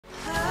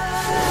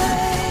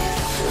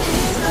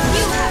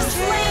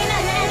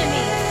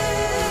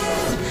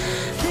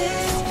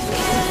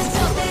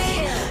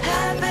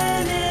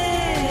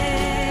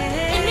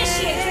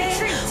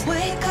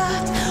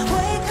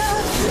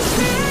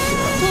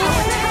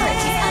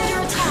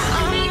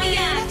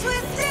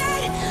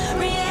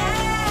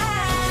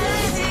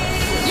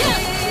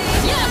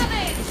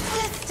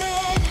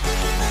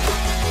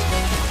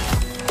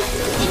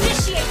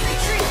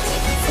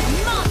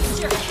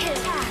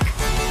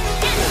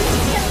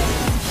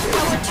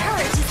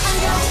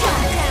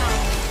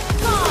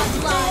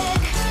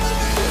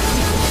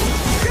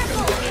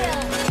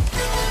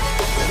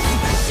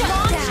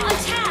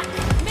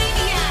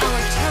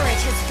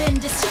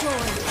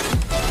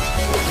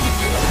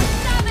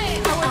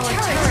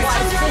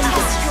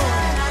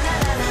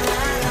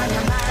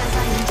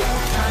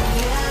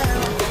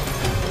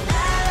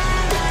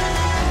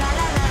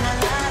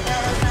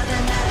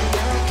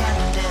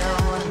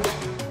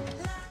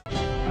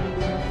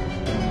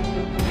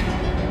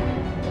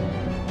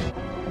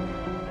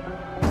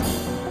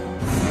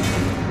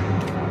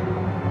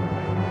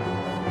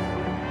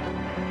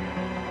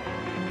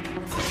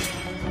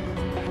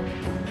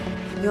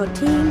Your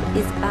team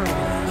is banned.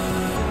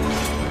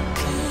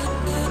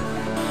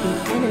 The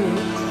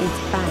enemy is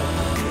banned.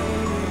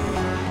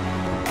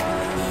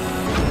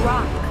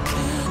 Rock.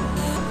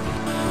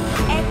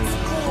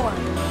 X4.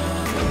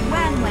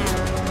 Wham Wham.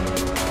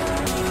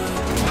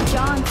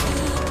 Johnson.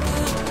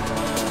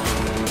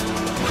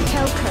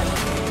 Joker.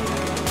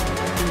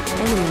 The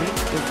enemy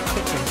is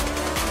picking.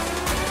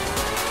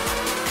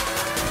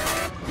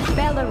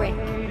 Belleric.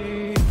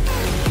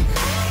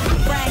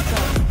 Franco.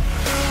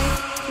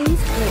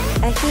 Please click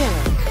a hero.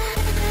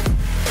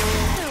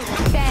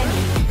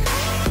 Fanny.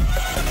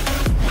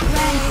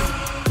 Randy.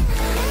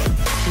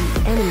 The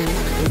enemy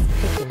is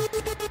picking.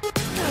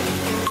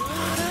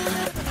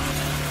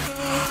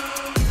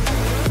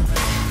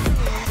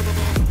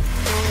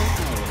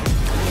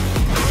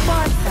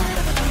 Barca.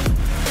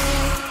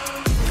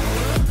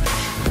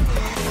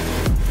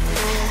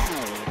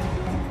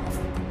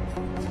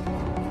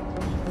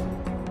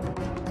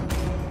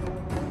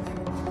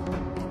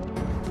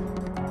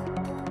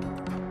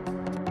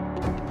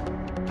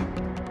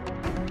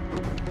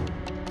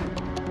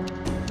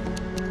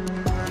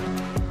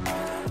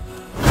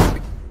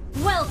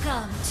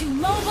 Welcome to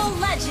Mobile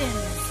Legends!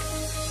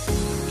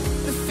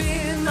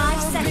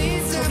 5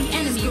 seconds till the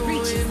enemy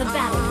reaches the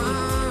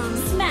battlefield.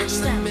 Smash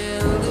them!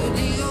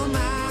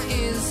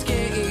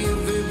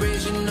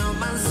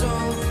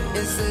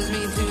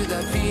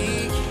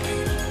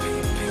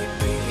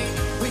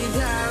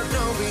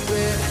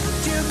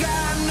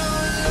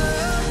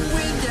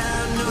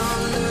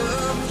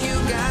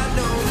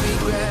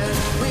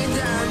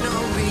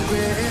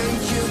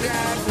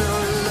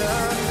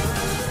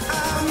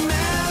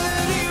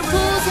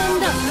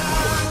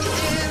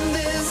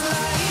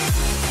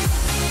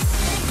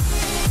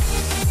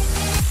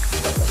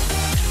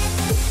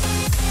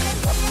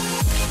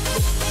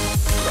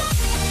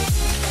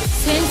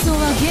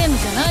 Game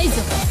じゃないぞ。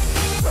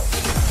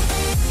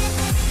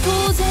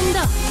当然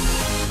だ。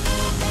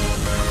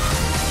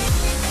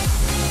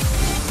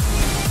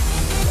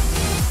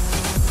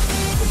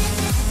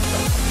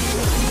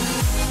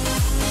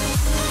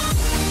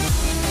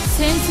戦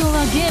争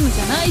はゲーム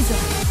じゃないぞ。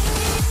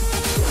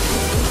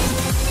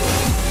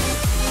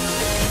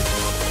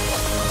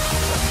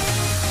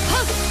は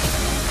っ。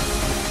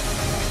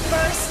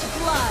First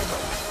blood。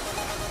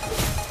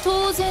当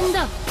然だ。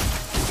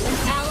An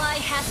ally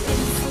has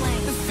been slain.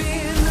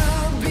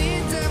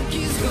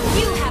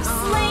 You have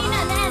slain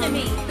an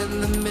enemy.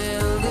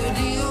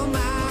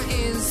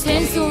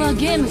 戦争は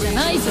ゲームじゃ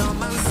ないぞ。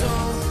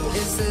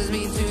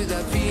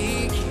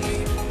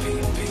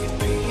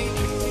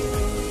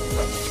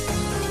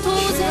当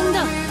然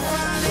だ。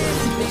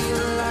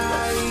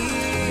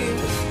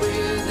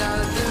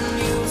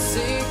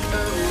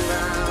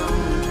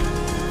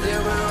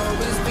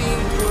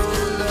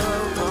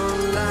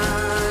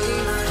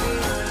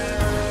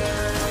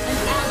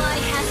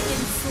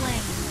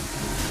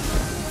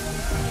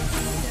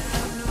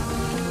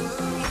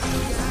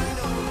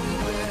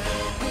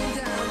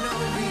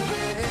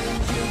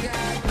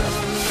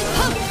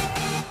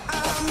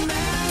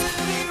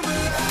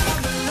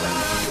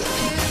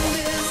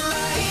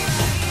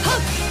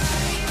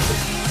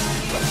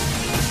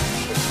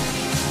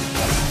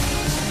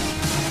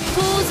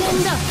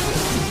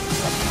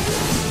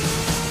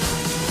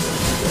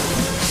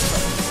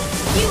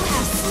You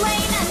have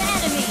slain an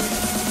enemy.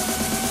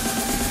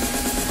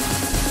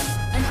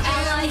 An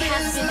ally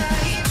has been.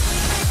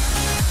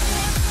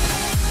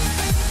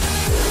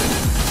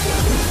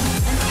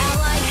 An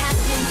ally has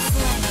been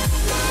slain.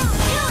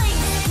 Killing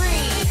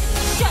spree.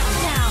 Shut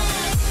down.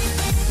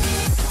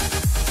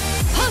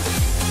 Huh.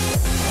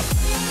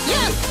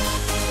 Yeah.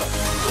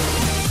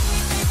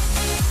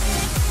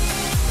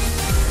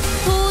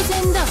 当然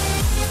だ。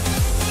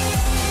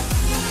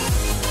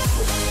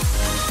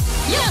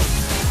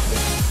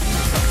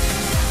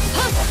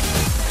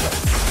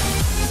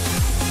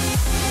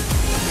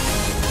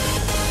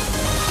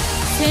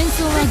戦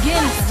争はゲ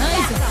ームじゃない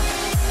ぞ。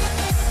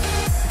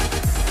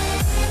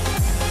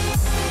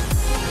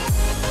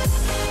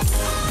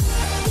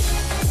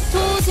当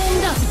然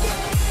だ。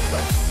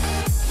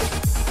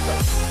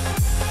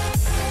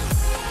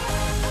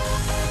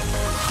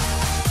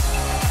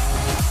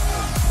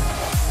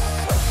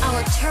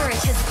Our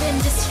turret has been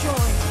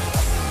destroyed.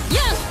 や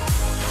っ。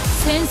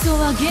戦争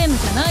はゲーム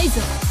じゃない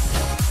ぞ。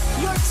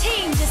Your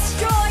team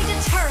destroyed a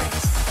turret.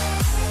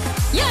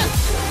 やっ。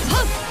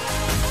はっ。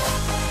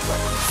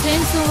戦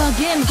争は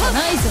ゲームじゃ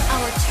ないぞ。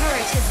Our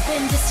turret has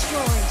been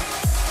destroyed.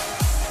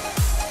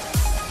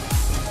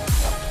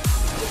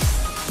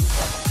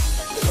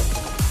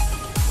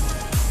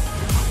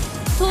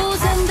 当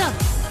然だ。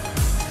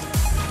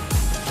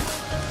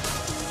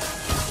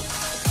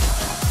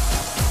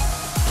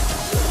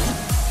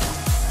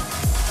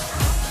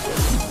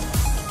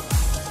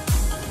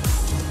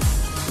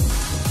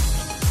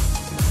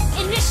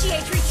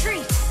Initiate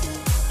retreat.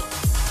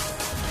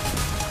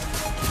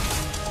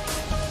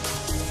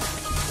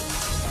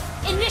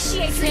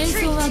 Initiate retreat. 戦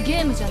争は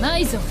ゲームじゃな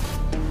いぞ。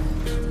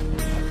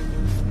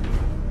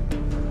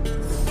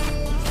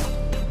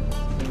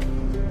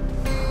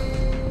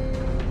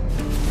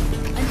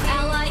An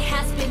ally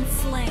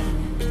slain.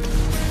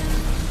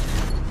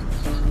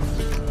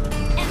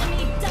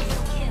 Enemy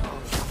double kill.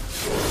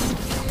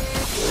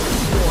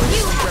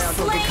 You have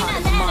slain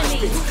an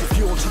enemy.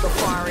 Fuel to the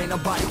fire, ain't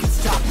nobody can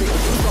stop it.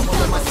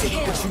 Trouble in my city,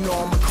 but you know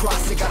I'm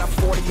across it. Got a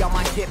 40 on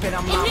my hip and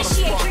I'm not gonna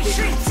spark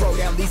it. Throw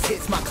down these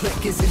hits, my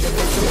click is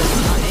indivisible.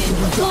 I aim,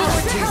 you die,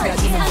 Our turret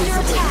is under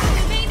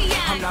attack.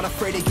 Maniac. I'm not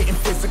afraid of getting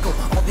physical.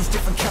 All these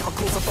different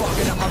chemicals are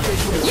fogging up my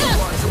visuals. Yeah.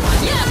 Words in my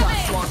hands, Yeah. got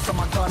slugs on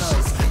my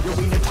gunners. You'll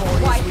be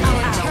notorious. Our we ain't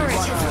no turret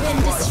has runners. been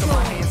Bloods on my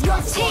destroyed. hands, Your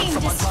got slugs team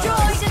on my destroyed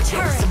gunners. a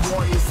turret. Some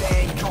warriors, they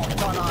ain't caught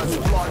gunners.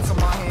 Bloods on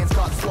my hands,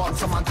 got slugs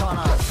on my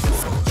gunners.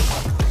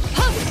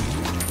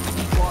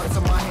 Bloods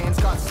on my hands,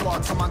 got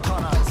slugs on my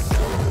gunners.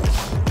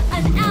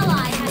 An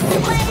ally has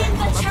slain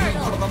the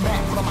turtle. Put on the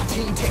map, put on my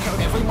team, take out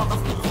every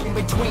motherfucker in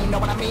between. Know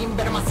what I mean?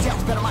 Better myself,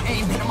 better my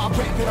aim, better my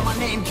rap, better my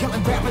name.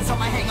 Killing rappers on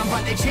my hang, I'm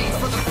by their chains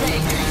for the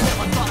fame.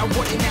 Never thought I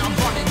would, and now I'm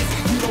running this.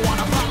 You don't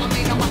wanna follow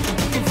me, now I'm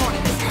in front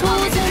of this.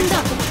 I'm in the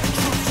top of the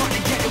truth, trying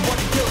to get it what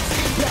it does.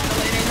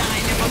 Battling and I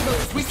ain't never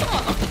lose. We some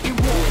motherfucking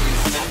warriors.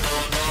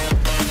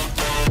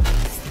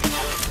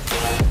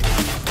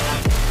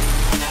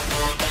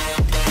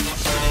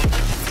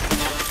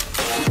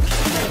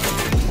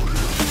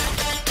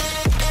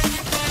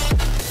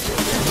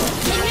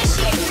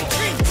 Initiate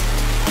retreat.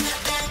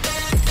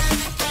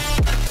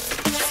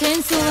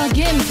 戦争は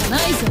ゲームじゃな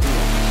いぞ。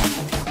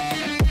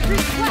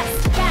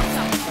 Request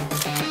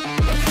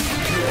backup.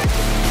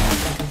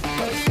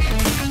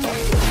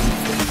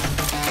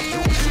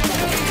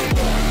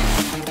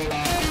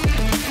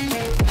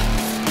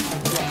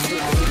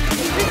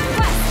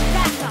 Request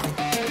backup.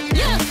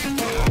 やっ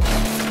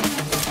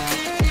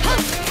は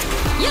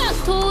っやっ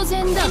当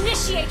然だ。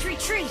 Initiate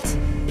retreat.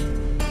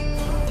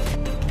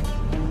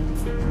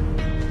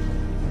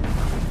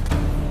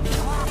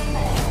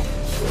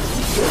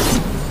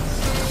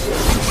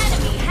 An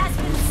enemy has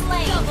been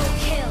slain. Double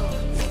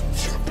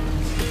kill.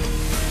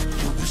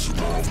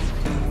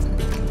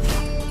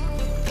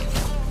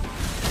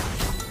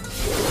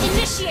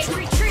 Initiate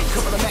retreat.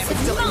 Cover the map and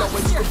still ain't know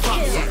where you can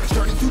find me at.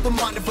 Journey through the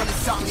mind of an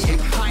insomniac.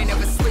 I ain't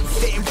never sleep,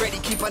 staying ready,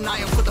 keep an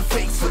eye out for the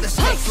fakes, for the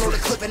snakes. Load a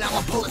clip and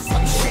I'ma pull it,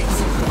 something shakes.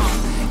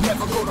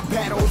 Never go to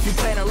battle if you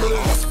plan to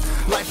lose.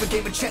 Life a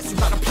game of chess, you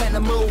gotta plan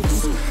the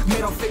moves.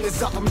 Middle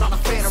fingers up, I'm not a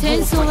fan of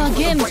rules. 戦争は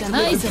ゲームじゃ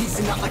ないぞ。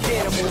 Not like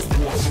animals.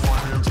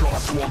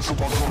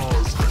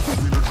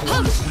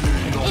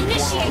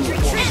 Initiate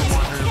retreat.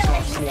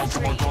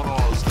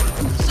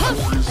 An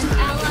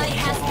ally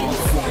has been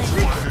slain.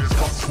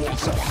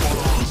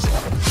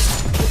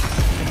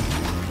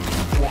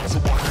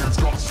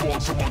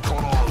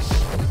 Gunners.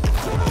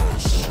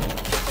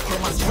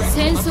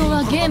 戦争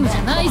はゲームじ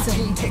ゃないぞ。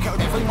 Take out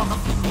every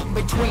motherfucker in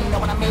between. Know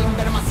what I mean?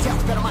 Better myself,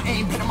 better my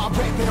aim, better my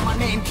rap, better my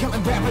name.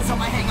 Killing rappers on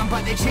my hang, I'm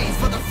by their chains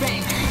for the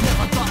fame.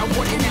 Never thought I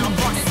would, and now I'm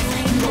running.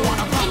 You don't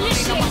wanna follow me,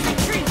 now I'm Initiate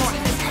retreat.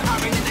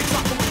 I'm in the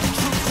trouble with the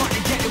truth, trying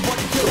to get it what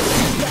it do.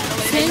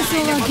 戦争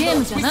はゲー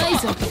ムじゃない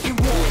ぞ。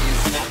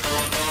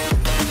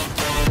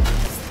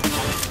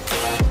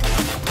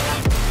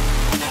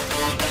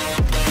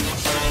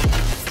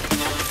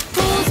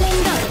 当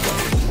然だ。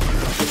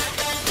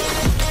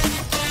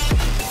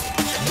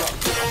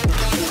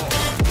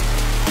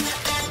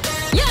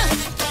 やっ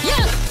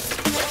やっ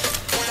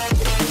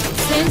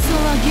戦争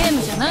はゲー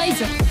ムじゃない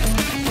ぞ。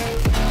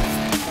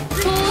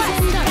当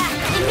然だ。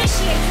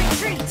 Initiate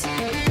retreat.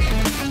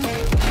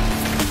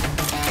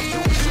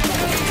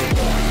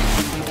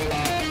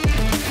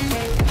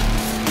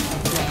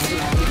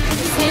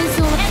戦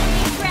争は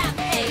Enemy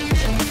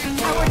rampage.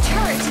 Our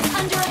turret is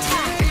under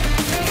attack.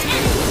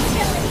 Enemy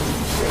killing.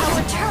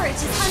 Our turret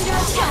is under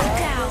attack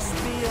now.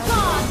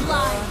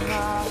 Godlike.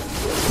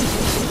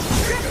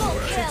 Triple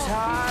kill.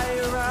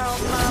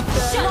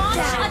 Shut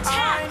down.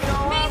 Attack.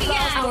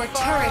 Maniac. Our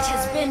turret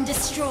has been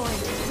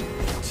destroyed.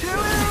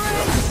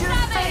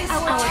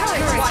 Our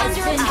turret has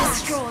been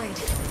destroyed.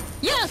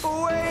 やっ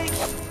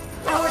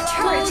Our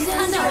turret is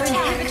under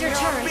attack. Inhibitor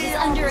turret is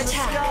under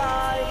attack.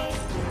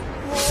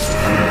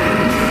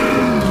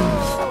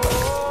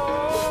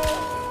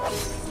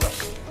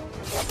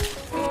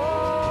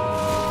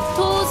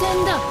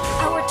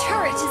 Our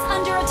turret is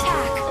under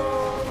attack.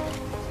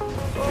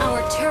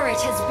 Our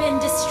turret has been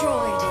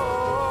destroyed.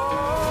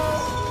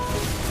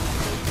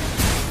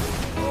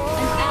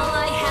 An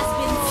ally has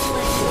been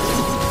slain.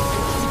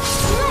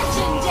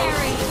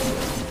 Legendary!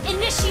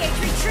 Initiate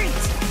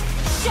retreat.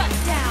 Shut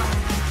down.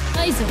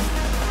 ないぞ。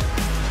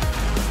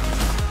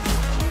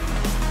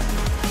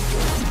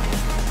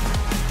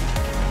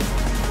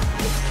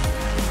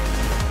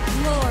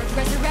 Lord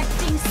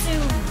resurrecting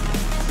soon.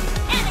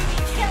 Enemy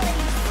killing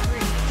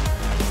spree.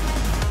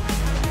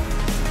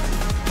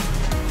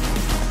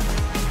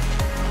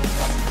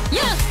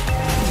 Yeah!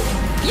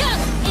 Yeah!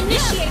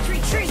 Initiate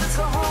retreat.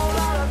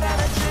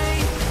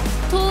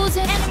 当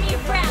然 Enemy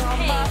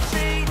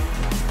rampage.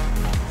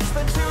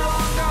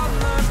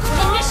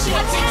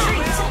 Initiate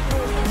retreat.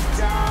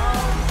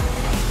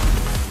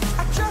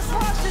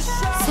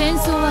 戦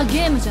争はゲ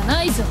ームじゃ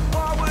ないぞ。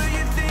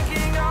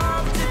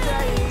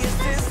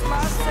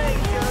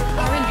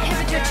 Our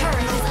inhibitor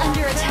turret is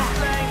under attack.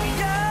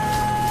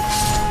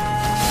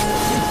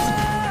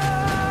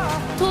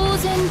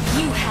 You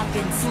have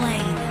been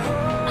slain.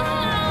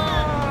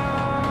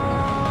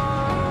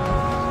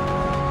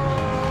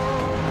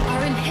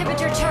 Our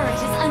inhibitor turret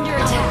is under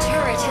attack. Our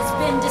turret has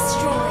been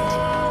destroyed.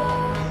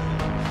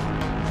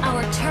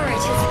 Our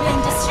turret has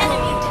been destroyed.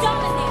 Enemy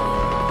dominated.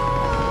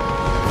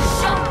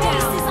 Our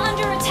base is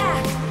under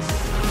attack.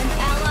 An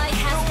ally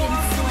has been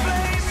slain.